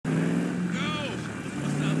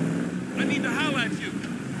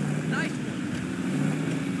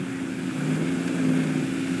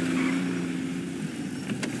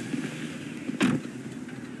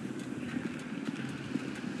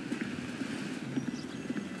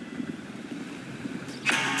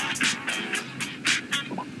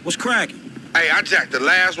What's cracking? Hey, I jacked the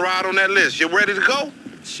last ride on that list. You ready to go?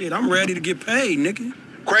 Shit, I'm ready to get paid, nigga.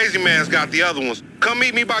 Crazy Man's got the other ones. Come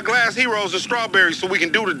meet me by Glass Heroes and Strawberry so we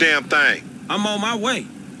can do the damn thing. I'm on my way.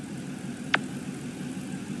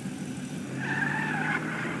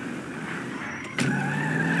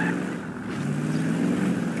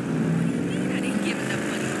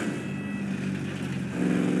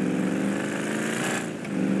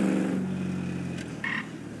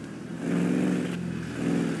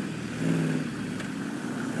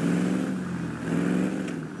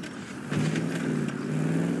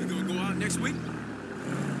 Next week?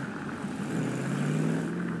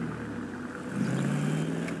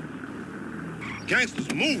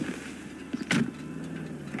 Gangsters move.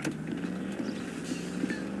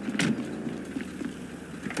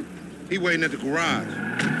 He waiting at the garage.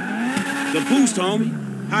 The boost,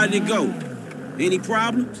 homie. How did it go? Any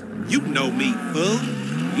problems? You know me, fool.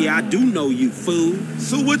 Yeah, I do know you, fool.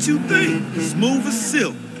 So what you think? Smooth as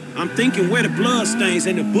silk. I'm thinking where the blood stains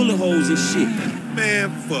and the bullet holes and shit.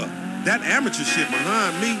 Man, fuck. That amateur shit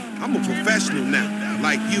behind me, I'm a professional now,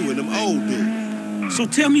 like you and them old dudes. So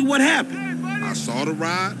tell me what happened. I saw the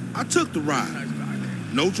ride, I took the ride.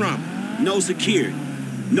 No drama. No security.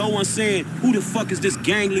 No one saying, who the fuck is this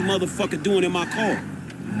gangly motherfucker doing in my car?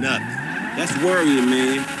 Nothing. That's worrying,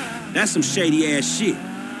 man. That's some shady ass shit.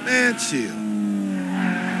 Man, chill.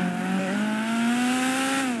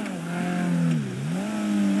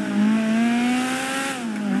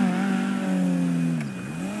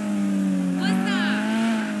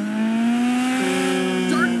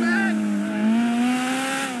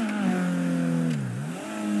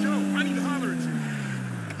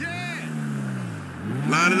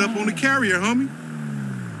 Line it up on the carrier, homie.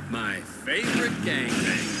 My favorite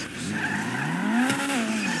gangbangers.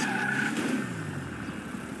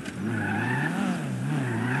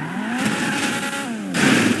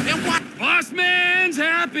 And what? Boss man's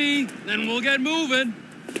happy, then we'll get moving.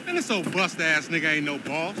 Man, this old bust-ass nigga ain't no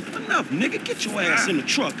boss. Enough, nigga. Get your ass in the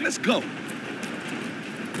truck. Let's go.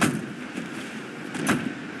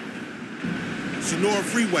 Sonora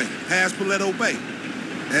Freeway, past Paleto Bay.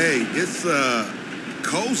 Hey, it's,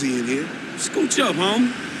 Kouzy in here. Scooch up,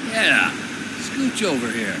 homie. Yeah, scooch over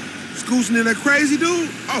here. Scoocing in that crazy dude?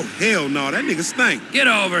 Oh, hell no, that nigga stank. Get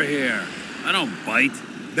over here. I don't bite.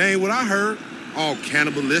 That ain't what I heard. All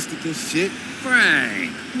cannibalistic and shit.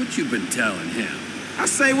 Frank, what you been telling him? I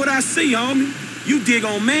say what I see, homie. You dig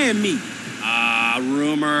on man meat.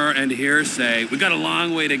 Rumor and hearsay. We got a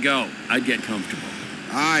long way to go. I'd get comfortable.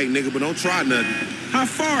 All right, nigga, but don't try nothing. How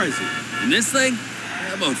far is it? And this thing?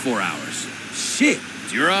 About 4 hours. Shit.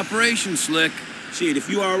 It's your operation, Slick. Shit, if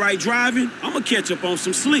you all right driving, I'ma catch up on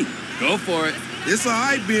some sleep. Go for it. It's all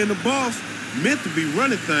right being the boss. Meant to be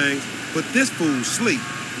running things, but this fool's sleep.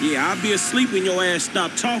 Yeah, I'll be asleep when your ass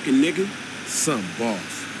stop talking, nigga. Some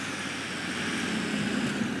boss.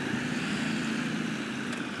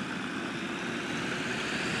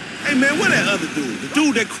 Hey, man, where that other dude? The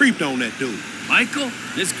dude that creeped on that dude. Michael,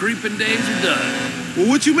 his creeping days are done. Well,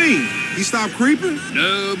 what you mean? He stopped creeping?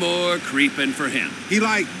 No more creeping for him. He,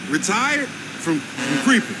 like, retired from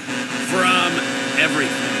creeping? From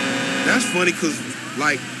everything. That's funny, because,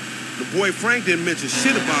 like, the boy Frank didn't mention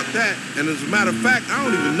shit about that. And as a matter of fact, I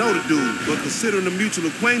don't even know the dude. But considering the mutual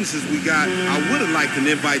acquaintances we got, I would have liked an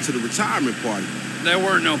invite to the retirement party. There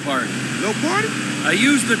were no party. No party? I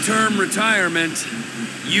use the term retirement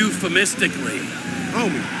euphemistically.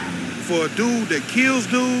 Homie, for a dude that kills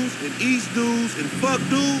dudes and eats dudes and fuck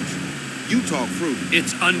dudes, you talk fruity.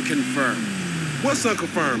 It's unconfirmed. What's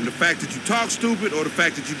unconfirmed? The fact that you talk stupid or the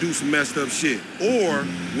fact that you do some messed up shit? Or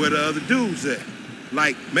where the other dude's at?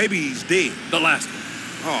 Like, maybe he's dead. The last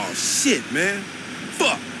one. Oh, shit, man.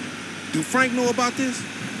 Fuck. Do Frank know about this?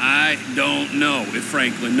 I don't know if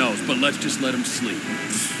Franklin knows, but let's just let him sleep.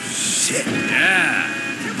 Shit. Yeah,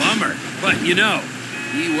 bummer. But, you know,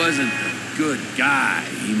 he wasn't the good guy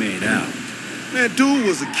he made out. Man, dude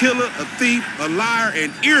was a killer, a thief, a liar,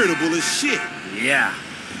 and irritable as shit. Yeah,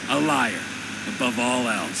 a liar. Above all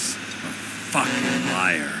else, a fucking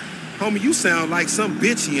liar. Homie, you sound like some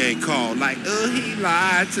bitch he ain't called. Like, he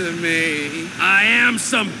lied to me. I am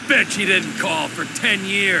some bitch he didn't call for 10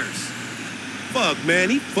 years. Fuck, man,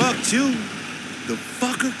 he fucked you. The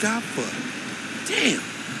fucker got fucked. Damn,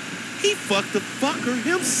 he fucked the fucker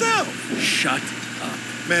himself. Shut up.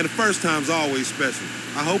 Man, the first time's always special.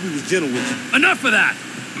 I hope he was gentle with you. Enough of that.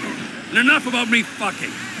 And enough about me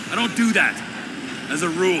fucking. I don't do that. As a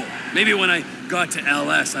rule. Maybe when I got to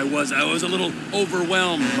LS, I was a little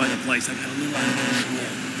overwhelmed by the place. I got a little out of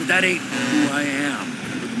control. But that ain't who I am,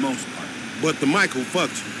 for the most part. But the Michael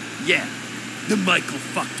fucked you. Yeah, the Michael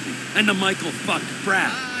fucked me. And the Michael fucked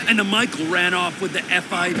Brad. And the Michael ran off with the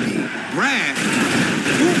FIB. Brad?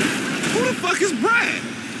 Who the fuck is Brad?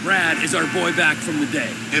 Brad is our boy back from the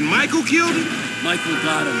day. And Michael killed him? Michael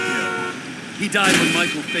got him killed. He died when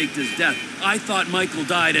Michael faked his death. I thought Michael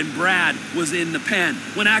died and Brad was in the pen,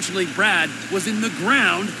 when actually Brad was in the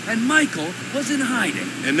ground and Michael was in hiding.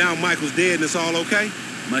 And now Michael's dead and it's all okay?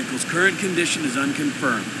 Michael's current condition is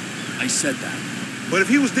unconfirmed. I said that. But if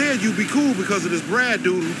he was dead, you'd be cool because of this Brad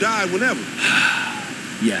dude who died whenever.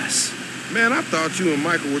 Yes. Man, I thought you and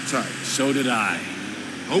Michael were tight. So did I.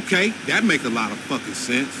 Okay, that makes a lot of fucking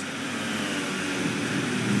sense.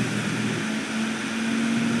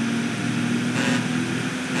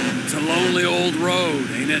 It's a lonely old road,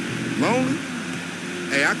 ain't it? Lonely?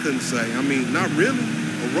 Hey, I couldn't say. I mean, not really.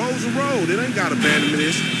 A road's a road. It ain't got abandonment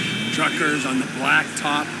issues. Truckers on the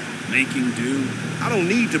blacktop, making do. I don't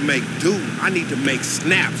need to make do. I need to make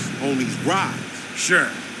snaps on these rides. Sure.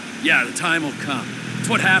 Yeah, the time will come. It's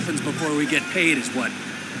what happens before we get paid is what?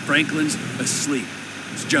 Franklin's asleep.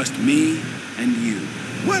 It's just me and you.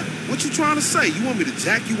 What? What you trying to say? You want me to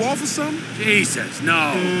jack you off or something? Jesus,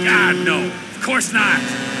 no. God, no. Of course not.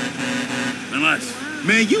 Unless...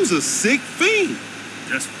 Man, you's a sick fiend.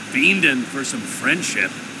 Just fiending for some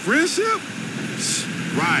friendship. Friendship?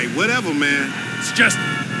 Right, whatever, man. It's just...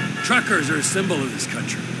 Truckers are a symbol of this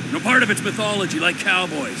country. No part of its mythology, like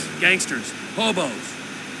cowboys, gangsters, hobos,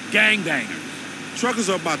 gangbangers. Truckers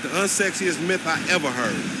are about the unsexiest myth I ever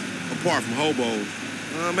heard. Apart from hobos.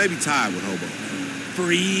 Maybe tied with hobos.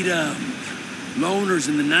 Freedom. Loners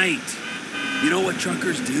in the night. You know what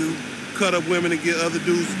truckers do? Cut up women and get other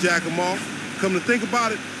dudes to jack them off. Come to think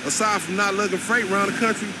about it, aside from not lugging freight around the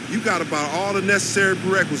country, you got about all the necessary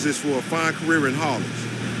prerequisites for a fine career in haulage.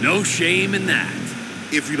 No shame in that.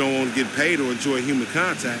 If you don't want to get paid or enjoy human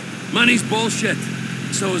contact. Money's bullshit.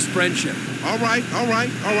 So is friendship. All right.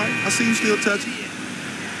 I see you still touching.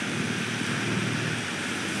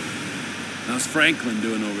 How's Franklin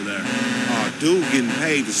doing over there? Dude getting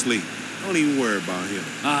paid to sleep. Don't even worry about him.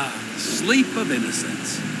 Sleep of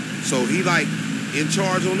innocence. So he like in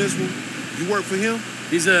charge on this one? You work for him?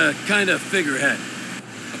 He's a kind of figurehead.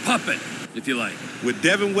 A puppet, if you like. With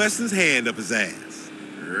Devin Weston's hand up his ass.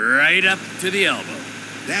 Right up to the elbow.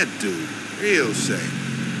 That dude, real shame.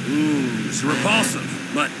 It's repulsive.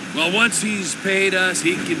 But, well, once he's paid us,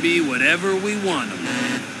 he can be whatever we want him to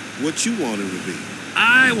be. What you want him to be?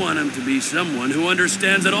 I want him to be someone who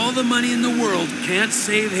understands that all the money in the world can't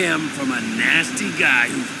save him from a nasty guy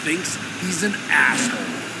who thinks he's an asshole.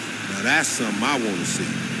 Now that's something I want to see.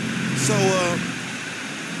 So,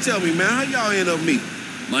 tell me, man, how y'all end up meeting?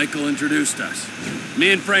 Michael introduced us.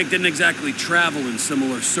 Me and Frank didn't exactly travel in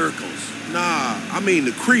similar circles. Nah, I mean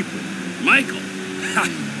the creeper. Michael?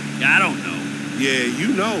 I don't know. Yeah,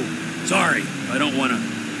 you know. Sorry, I don't want to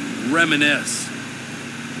reminisce.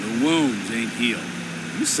 The wounds ain't healed.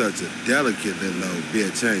 You such a delicate little old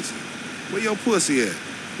bitch, ain't you? Where your pussy at?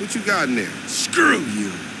 What you got in there? Screw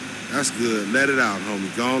you. That's good. Let it out,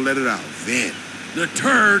 homie. Go on, let it out. Vent. The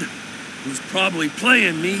turd who's probably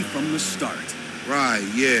playing me from the start. Right,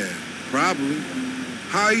 yeah. Probably.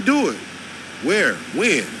 How you do it? Where?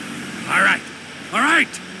 When? All right.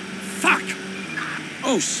 Fuck.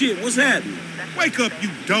 Oh shit, what's happening? Wake up, you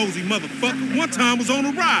dozy motherfucker. One time was on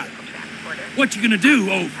a ride. What you gonna do,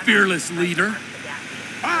 oh fearless leader?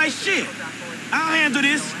 All right, shit. I'll handle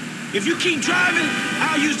this. If you keep driving,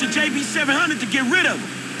 I'll use the JB700 to get rid of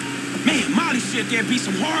him. Man, Molly said there'd be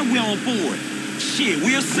some hardware on board. Shit,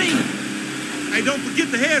 we'll see. Hey, don't forget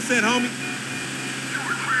the headset, homie.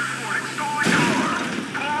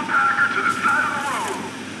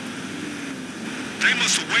 They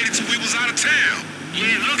must have waited till we was out of town.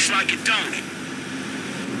 Yeah, it looks like it, don't it?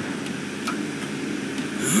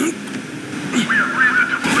 We have reason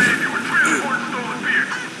to believe you were transporting stolen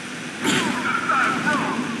vehicles. Move to the side of the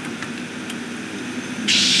road.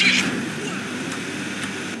 Shit!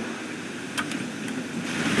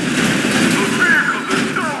 The vehicles are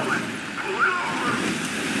stolen. Pull it over.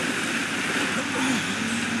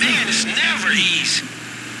 Man, it's never easy.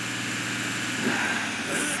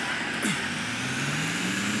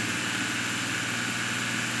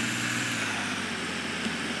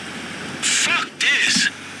 Fuck this.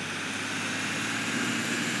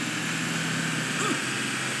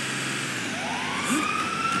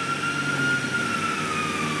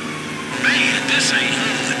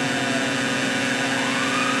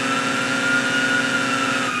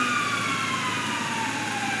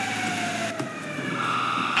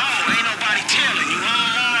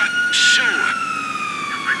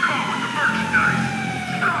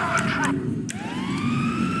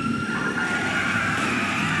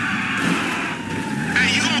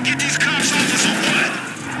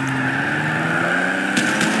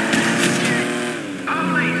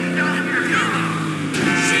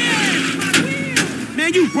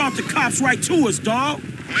 the cops right to us, dawg.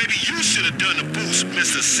 Maybe you should have done the boost,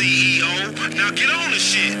 Mr. CEO. Now get on the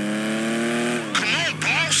shit. Come on,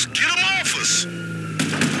 boss. Get him off us.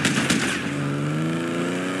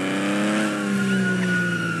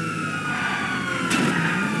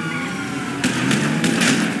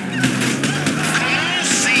 Come on,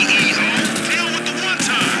 CEO. Deal with the one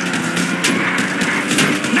time.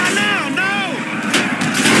 Not now, no!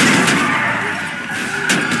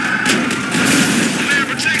 Man,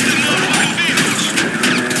 protect them motherfucking vehicles.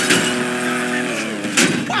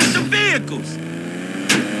 Watch the vehicles!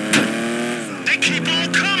 They keep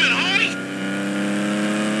on coming, homie.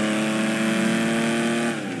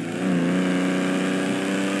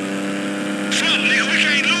 Fuck, nigga, we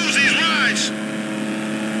can't lose these rides.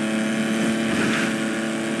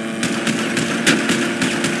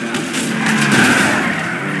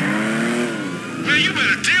 Man, you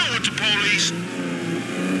better deal with the police.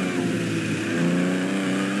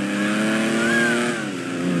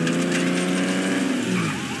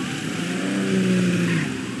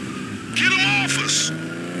 Get them off us.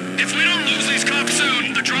 If we don't lose these cops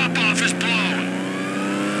soon, the drop-off is blown.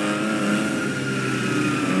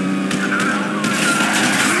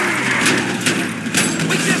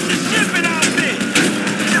 We just a shipping outfit!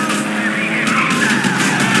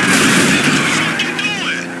 What you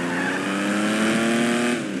doing?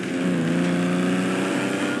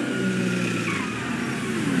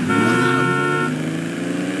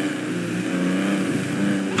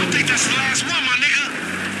 I think that's the last one, my nigga.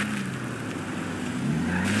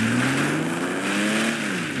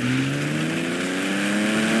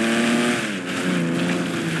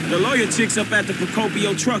 The lawyer chick's up at the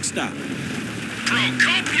Procopio truck stop.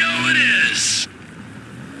 Procopio it is.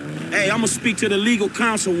 Hey, I'm gonna speak to the legal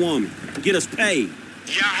councilwoman. Get us paid.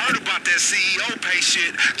 Yeah, I heard about that CEO pay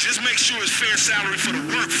shit. Just make sure it's fair salary for the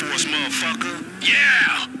workforce, motherfucker.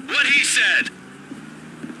 Yeah, what he said.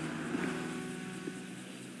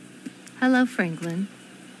 Hello, Franklin.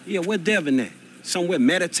 Yeah, where Devin at? Somewhere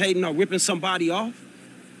meditating or ripping somebody off?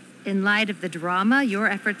 In light of the drama your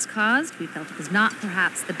efforts caused, we felt it was not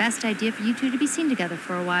perhaps the best idea for you two to be seen together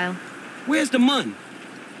for a while. Where's the money?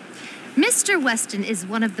 Mr. Weston is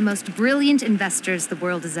one of the most brilliant investors the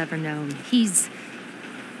world has ever known. He's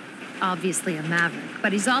obviously a maverick,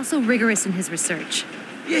 but he's also rigorous in his research.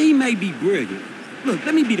 Yeah, he may be brilliant. Look,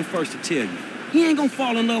 let me be the first to tell you. He ain't gonna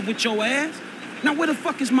fall in love with your ass. Now, where the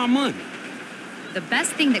fuck is my money? The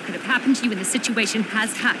best thing that could have happened to you in this situation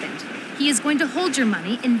has happened. He is going to hold your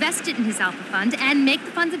money, invest it in his Alpha Fund, and make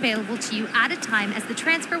the funds available to you at a time as the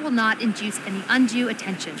transfer will not induce any undue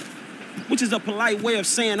attention. Which is a polite way of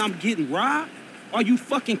saying I'm getting robbed? Are you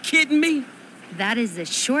fucking kidding me? That is a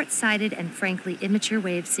short-sighted and frankly immature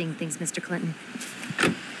way of seeing things, Mr. Clinton.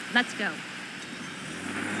 Let's go.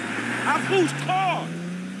 I boost cars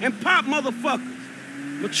and pop motherfuckers.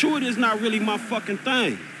 Maturity is not really my fucking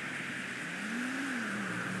thing.